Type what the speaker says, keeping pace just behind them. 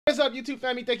What's up, YouTube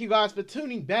family? Thank you guys for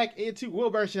tuning back into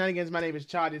Wilburn Shenanigans. My name is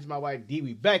Chad. This is my wife D.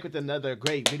 We back with another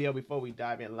great video. Before we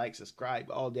dive in, like,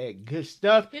 subscribe, all that good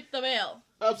stuff. Hit the bell.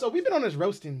 So we've been on this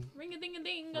roasting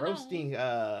Ring-a-ding-a-ding.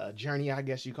 journey, I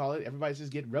guess you call it. Everybody's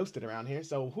just getting roasted around here.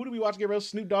 So who do we watch get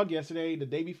roasted? Snoop Dogg yesterday. The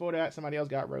day before that, somebody else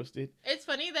got roasted. It's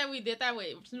funny that we did that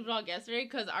with Snoop Dogg yesterday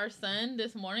because our son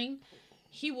this morning,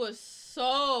 he was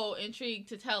so intrigued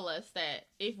to tell us that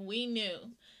if we knew.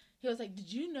 He was like,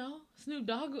 did you know Snoop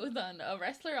Dogg was a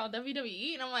wrestler on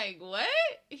WWE? And I'm like, what?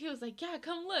 He was like, yeah,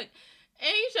 come look. And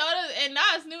he showed us, and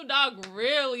now Snoop Dogg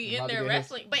really in there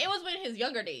wrestling. But it was in his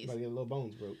younger days. About to get little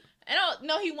bones broke. And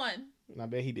no, he won. I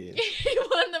bet he did. He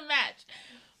won the match.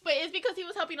 But it's because he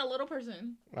was helping a little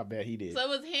person. I bet he did. So it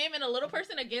was him and a little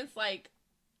person against, like,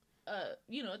 a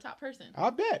top person. I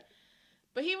bet.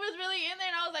 But he was really in there,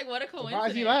 and I was like, what a coincidence.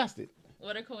 Surprised he lasted.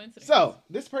 What a coincidence. So,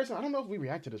 this person, I don't know if we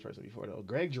reacted to this person before, though.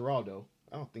 Giraldo.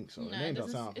 I don't think so. No, the name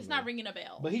don't sound it's familiar. not ringing a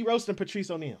bell. But he roasted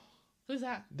Patrice O'Neal. Who's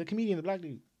that? The comedian, the black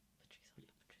dude. Patrice.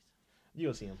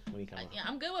 You'll see him when he comes out. Yeah,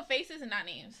 I'm good with faces and not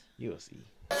names. You'll see.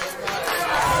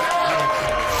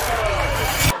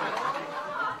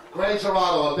 Greg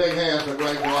Giraldo, a big hand for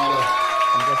Greg Giraldo.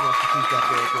 I'm guessing that's Patrice got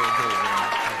there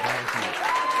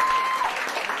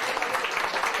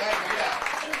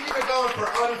Keep it going for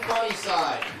unfunny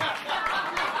side.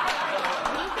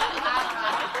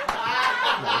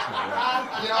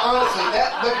 You know, honestly,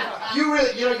 but you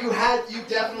really, you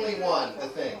definitely won the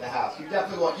thing, the house. You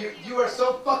definitely won. You are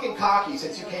so fucking cocky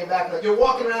since you came back. You're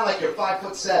walking around like you're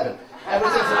 5'7" ever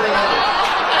since the thing ended.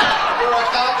 You're a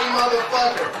cocky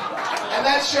motherfucker. And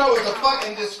that show is a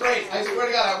fucking disgrace. I swear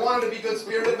to God, I wanted to be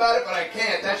good-spirited about it, but I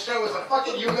can't. That show is a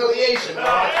fucking humiliation, bro.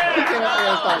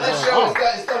 That show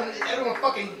is done, everyone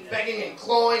fucking begging and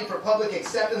clawing for public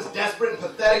acceptance, desperate and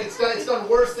pathetic. It's done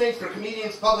worse things for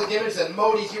comedians' public image than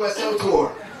Modi's USO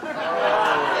tour. It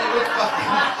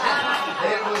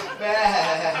was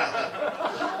bad.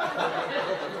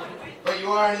 But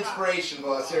you are an inspiration,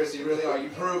 boss. Seriously, you really are. You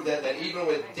proved that even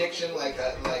with diction like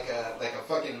a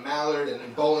fucking mallard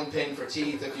and bowling pin for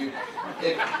teeth, if you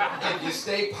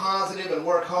stay positive and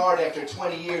work hard, after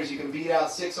 20 years, you can beat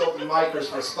out 6 open micers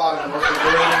for a spot on the most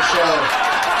degrading show.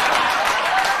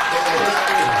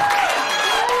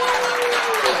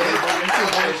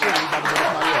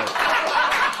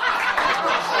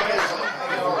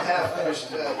 I got all half-finished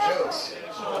jokes.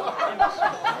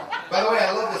 By the way,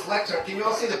 I love this lectern. Can you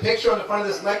all see the picture on the front of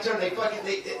this lectern? They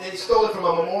stole it from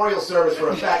a memorial service for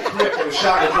a fat crypt that was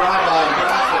shot in a drive-by in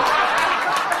Bradford.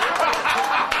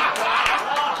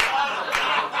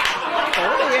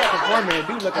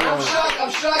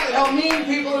 I'm shocked at how mean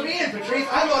people are being, Patrice.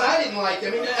 I thought I didn't like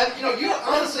them. I mean, you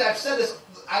honestly, I've said this.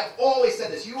 I've always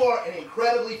said this. You are an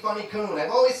incredibly funny coon.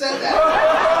 I've always said that.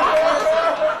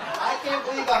 I can't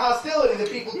believe the hostility that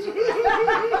people do.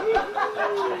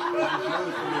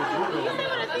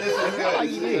 This is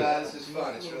good. This is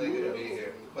fun. It's really good to be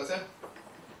here. What's that?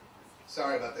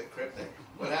 Sorry about the crypt thing.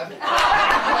 What happened?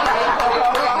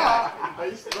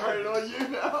 I started on you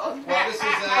now. Well, this is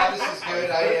good.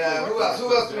 Who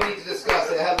else do we need to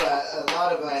discuss? I have a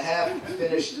lot of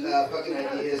half-finished fucking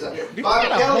ideas up here. Bobby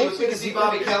Kelly, it was good to see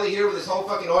Bobby Kelly here with his whole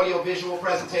fucking audio-visual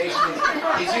presentation.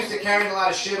 He's used to carrying a lot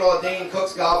of shit all at Dane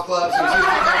Cook's golf club, so he's used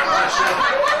to carrying a lot of shit.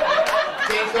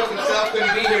 Dane Cook himself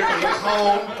couldn't be here because he was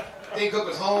home. Dane Cook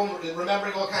was home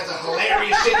remembering all kinds of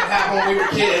hilarious shit that happened when we were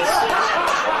kids.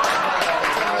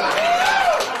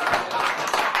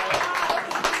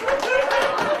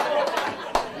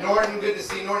 Norton, good to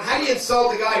see Norton. How do you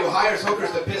insult the guy who hires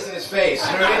hookers to piss in his face?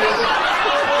 You know what I mean?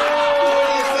 What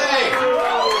do you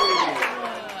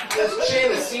say? This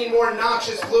chin has seen more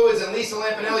noxious fluids than Lisa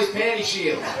Lampanelli's panty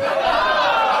shield.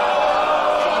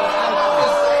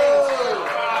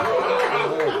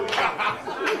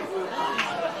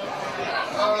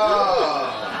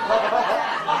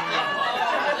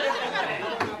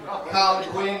 Colin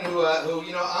Quinn, who,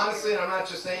 honestly, and I'm not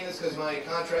just saying this because my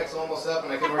contract's almost up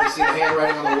and I can already see the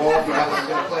handwriting on the wall for how this is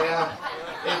going to play out.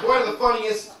 He's one of the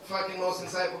funniest, fucking most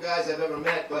insightful guys I've ever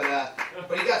met, but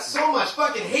he got so much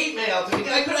fucking hate mail to me.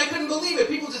 I couldn't believe it.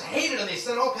 People just hated him. They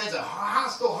sent all kinds of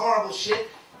hostile, horrible shit.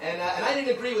 And I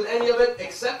didn't agree with any of it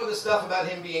except for the stuff about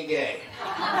him being gay.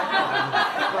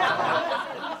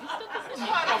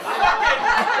 What the fucking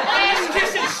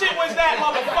ass-kissing shit was that,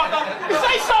 motherfucker?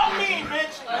 Say something mean,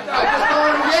 bitch! I just told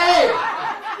him gay!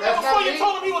 That's before not you me.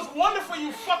 told him he was wonderful,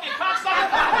 you fucking cocksucker!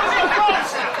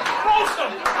 Roast him! Roast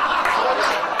him!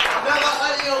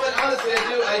 No, but honestly,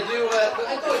 I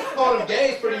thought calling him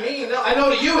gay is pretty mean. No, I know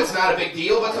to you it's not a big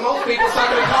deal, but to most people it's not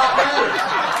going to cock matters.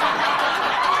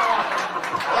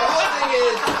 The whole thing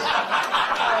is,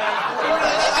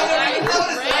 I didn't even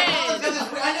notice that.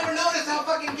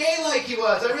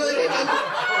 was. I really did.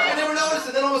 I never noticed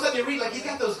it. Then all of a sudden you read, like, he's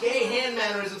got those gay hand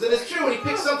mannerisms. And it's true, when he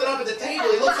picks something up at the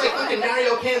table, he looks like fucking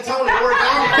Mario Cantone in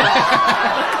origami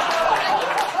class.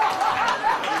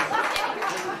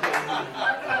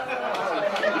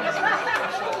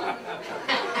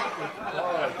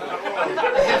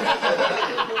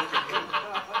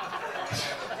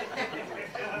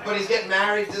 But he's getting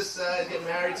married. He's getting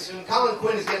married soon. Colin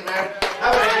Quinn is getting married.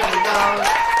 How about Anthony Donald?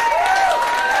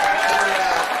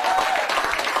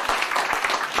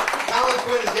 Colin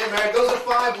Quinn is getting married. Those are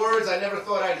 5 words I never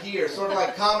thought I'd hear. Sort of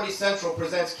like Comedy Central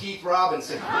presents Keith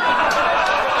Robinson.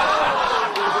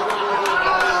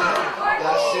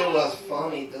 That shit was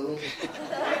funny, dude.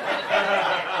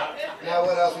 Now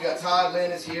what else? We got Todd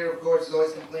Lynn is here, of course, is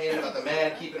always complaining about the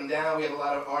Mad keeping him down. We have a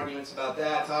lot of arguments about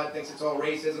that. Todd thinks it's all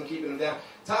racism keeping him down.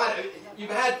 Todd,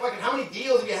 you've had fucking, how many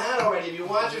deals have you had already? Have you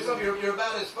watched yourself? You're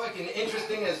about as fucking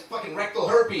interesting as fucking rectal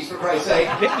herpes, for Christ's sake.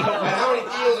 And how many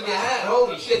deals have you had?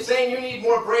 Holy shit, saying you need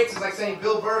more breaks is like saying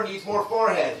Bill Burr needs more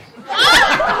forehead. Is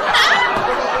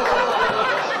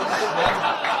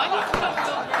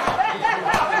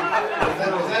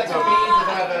that too mean?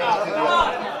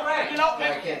 I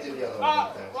can't do the other one.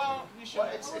 Well, you should.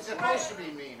 It's supposed to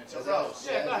be mean. It's a roast.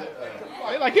 Yeah, go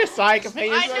ahead. Like his psych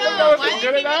opinion. I know. Why did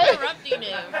you keep interrupting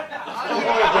him?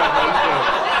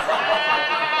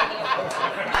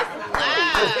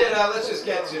 Let's just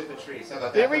get to Patrice. How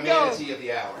about that? Here we the go. manatee of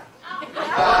the hour.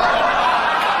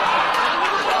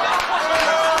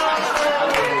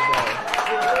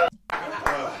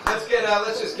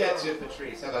 Let's just get to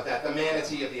Patrice. How about that? The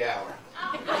manatee of the hour.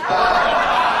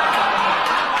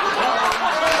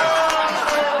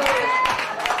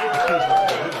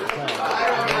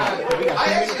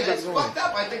 It's fucked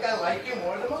up. I think I like you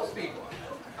more than most people.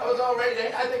 I was all ready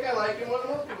to, I think I like you more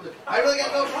than most people do. I really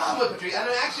got no problem with Patrice. And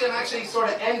I'm actually sort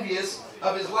of envious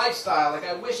of his lifestyle. Like,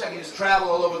 I wish I could just travel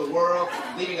all over the world,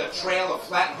 leaving a trail of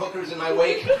flat hookers in my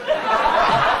wake.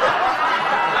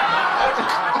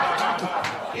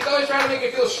 He's always trying to make me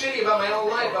feel shitty about my own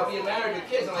life, about being married with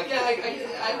kids. I'm like, yeah,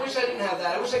 I wish I didn't have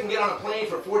that. I wish I can get on a plane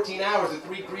for 14 hours with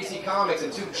 3 greasy comics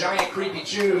and 2 giant creepy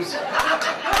chews. To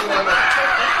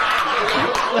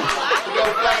go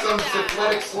fuck some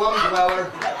syphilitic slum dweller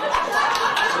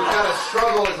who's got to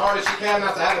struggle as hard as she can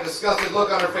not to have a disgusted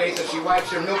look on her face as she wipes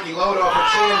her milky load off her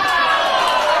chin.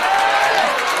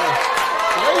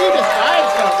 The way you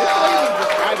describe stuff, this way you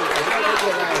describe it.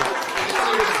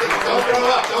 Don't throw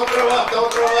up, don't throw up,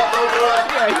 don't throw up, don't throw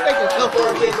up. Yeah, you make it No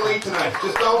poor kids will eat tonight.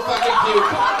 Just don't fucking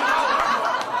puke.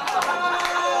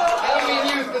 I don't mean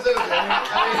you specifically.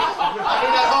 I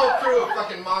mean that whole crew of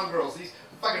fucking mongrels. These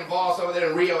fucking boss over there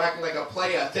in Rio acting like a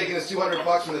playa, taking his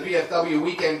 $200 from the VFW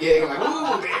weekend gig. I'm like,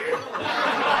 ooh, baby.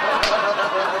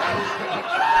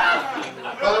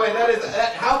 By the way,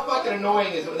 how fucking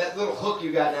annoying is it with that little hook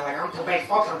you got now? Like, I'm too big,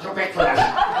 folks, I'm too big for this.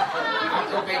 I'm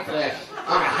too big for this.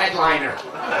 I'm a headliner.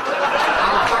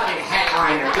 I'm a fucking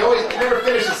headliner. You never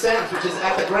finish a sentence, which is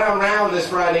at the ground round this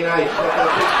Friday night.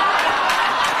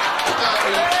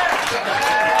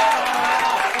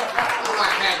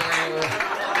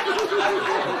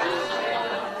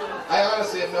 I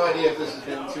honestly have no idea if this has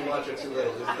been too much or too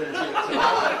little. It's been too much.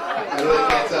 I really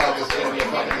can't tell if it's going to be a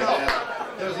fucking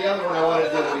disaster. There was the other one I wanted to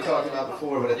do that we talked about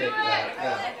before, but I think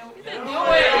that.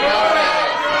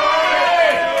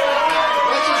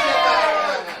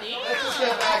 Let's just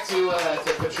get back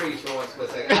to Patrice for one split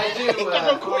second. I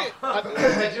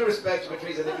do respect you,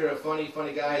 Patrice. I think you're a funny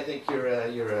guy. I think you're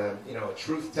a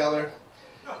truth teller.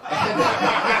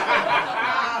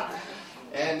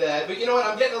 But you know what?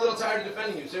 I'm getting a little tired of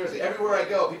defending you. Seriously, everywhere I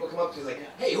go, people come up to me like,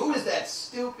 "Hey, who is that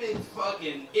stupid,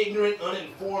 fucking, ignorant,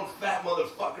 uninformed, fat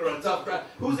motherfucker on Tough Crowd?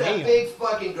 Who's that big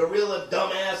fucking gorilla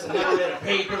dumbass and never read a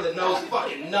paper that knows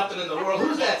fucking nothing in the world?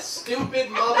 Who's that stupid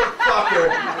motherfucker?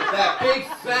 That big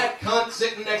fat cunt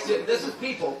sitting next to you?" This is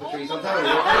people, Patrice. I'm telling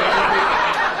you.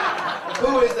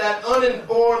 Who is that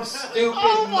uninformed, stupid,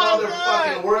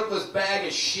 motherfucking, worthless bag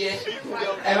of shit?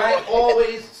 And I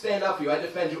always stand up for you. I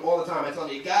defend you all the time. I tell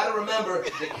them, you gotta remember,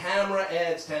 the camera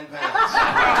adds 10 pounds.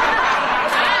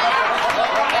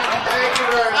 Thank you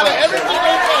very much. Everything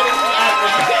they said is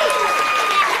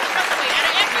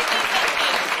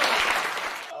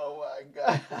oh my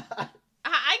God.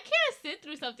 I can't sit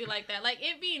through something like that. Like,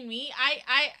 it being me, I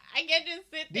can't just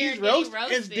sit there These getting roasts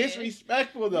roasted. is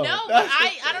disrespectful though. No, but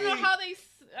I don't know how they.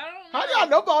 don't know. How do y'all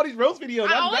know about all these roast videos?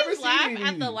 I I've never always seen laugh any of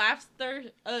at the these. laughter.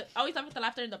 Always laugh at the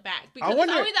laughter in the back because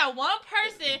wonder- it's always that one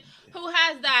person who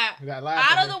has that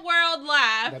laugh out of the world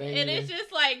laugh, That and ain't it's even-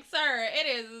 just like, sir, it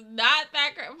is not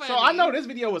that funny. So I know this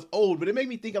video was old, but it made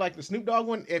me think of like the Snoop Dogg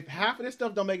one. If half of this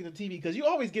stuff don't make it to TV, because you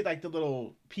always get like the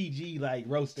little PG like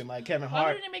roasting like Kevin Why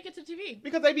Hart, didn't it make it to TV?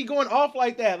 because they be going off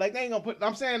like that. Like they ain't gonna put.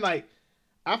 I'm saying like.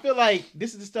 I feel like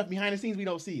this is the stuff behind the scenes we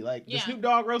don't see. Like the Yeah. Snoop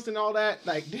Dogg roasting and all that.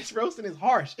 Like this roasting is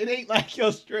harsh. It ain't like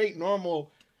your straight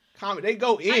normal comedy. They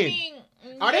go in. I mean,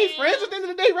 Are they friends at the end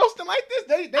of the day roasting like this?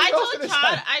 They I roasting told this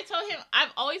Todd, stuff. I told him I've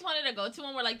always wanted to go to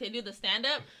one where like they do the stand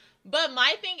up, but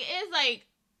my thing is like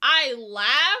I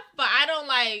laugh, but I don't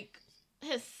like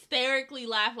hysterically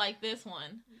laugh like this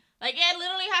one. Like it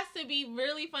literally has to be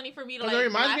really funny for me to like. It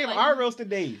reminds me of laugh our like, roasting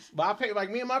days. But I pay like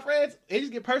me and my friends. It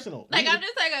just get personal. like We I'm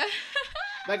just- just like a.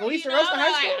 Like when we used to you roast in know,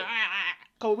 high like, school.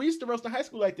 Cause we used to roast in high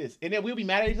school like this, and then we'll be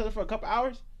mad at each other for a couple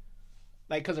hours.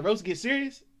 Like, cause the roast gets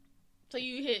serious. So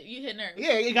you hit nerves.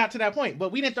 Yeah, it got to that point,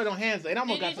 but we didn't throw no hands. It Did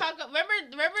almost you got. talk? Remember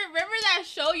that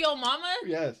show, Yo Mama?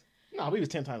 Yes. No, we was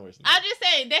 10 times worse. Than I'm just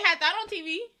saying they had that on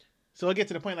TV. So it get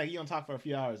to the point like you don't talk for a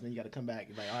few hours, and then you got to come back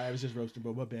and like, all right, I was just roasting,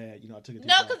 bro. My bad. You know, I took it. Too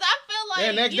No, far. because I feel like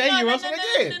Yeah, next day you roasting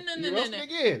again. No, You roasting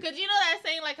again. Because you know that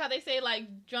saying like how they say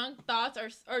like drunk thoughts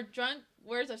or drunk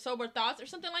words or sober thoughts or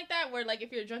something like that, where like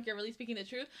if you're drunk you're really speaking the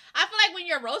truth. I feel like when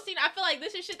you're roasting, I feel like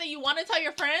this is shit that you want to tell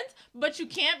your friends, but you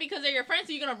can't because they're your friends,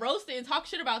 so you're gonna roast it and talk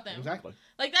shit about them. Exactly.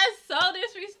 Like that's so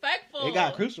disrespectful. It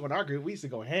got crucial in our group. We used to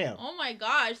go ham. Oh my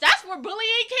gosh, that's where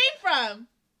bullying came from.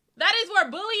 That is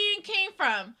where bullying came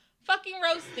from. Fucking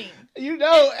roasting. You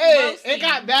know, hey, Roasting. it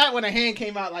got bad when a hand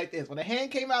came out like this. When a hand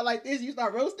came out like this, you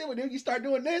start roasting. When you start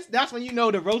doing this, that's when you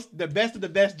know the best of the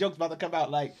best jokes about to come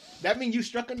out. Like that means you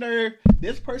struck a nerve.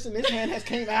 This hand has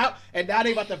came out, and now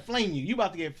they about to flame you. You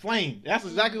about to get flamed. That's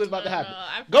exactly what's about to happen.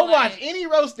 I Go feel watch like- any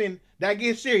roasting that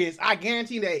gets serious. I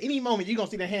guarantee that at any moment you're gonna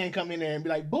see the hand come in there and be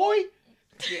like, boy.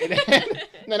 And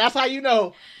then that's how you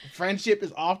know friendship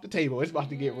is off the table. It's about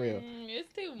to get real.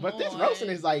 It's too But this much. roasting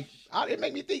is like, it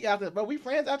make me think after, but we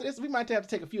friends after this, we might have to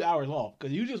take a few hours off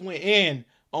because you just went in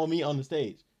on me on the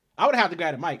stage. I would have to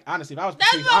grab the mic, honestly. If I was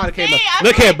That's Patrice, what I I'm would have saying. came I up.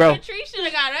 Look feel here, like bro. Patrice should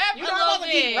have got up You a know little I'm about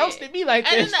to keep bit. roasting me like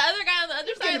And then this. the other guy on the other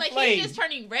He's side, getting like flamed. he's just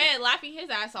turning red, laughing his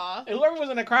ass off. And whoever was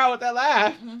in the crowd with that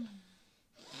laugh,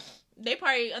 They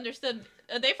probably understood.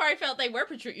 They probably felt they were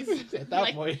Patrice. at that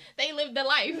Like, point. they lived the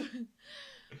life.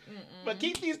 But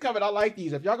keep these coming. I like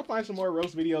these. If y'all can find some more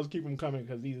roast videos, keep them coming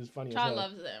because these is funny as Child hell.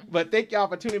 loves them. But thank y'all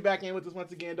for tuning back in with us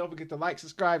once again. Don't forget to like,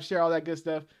 subscribe, share all that good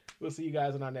stuff. We'll see you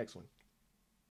guys in our next one.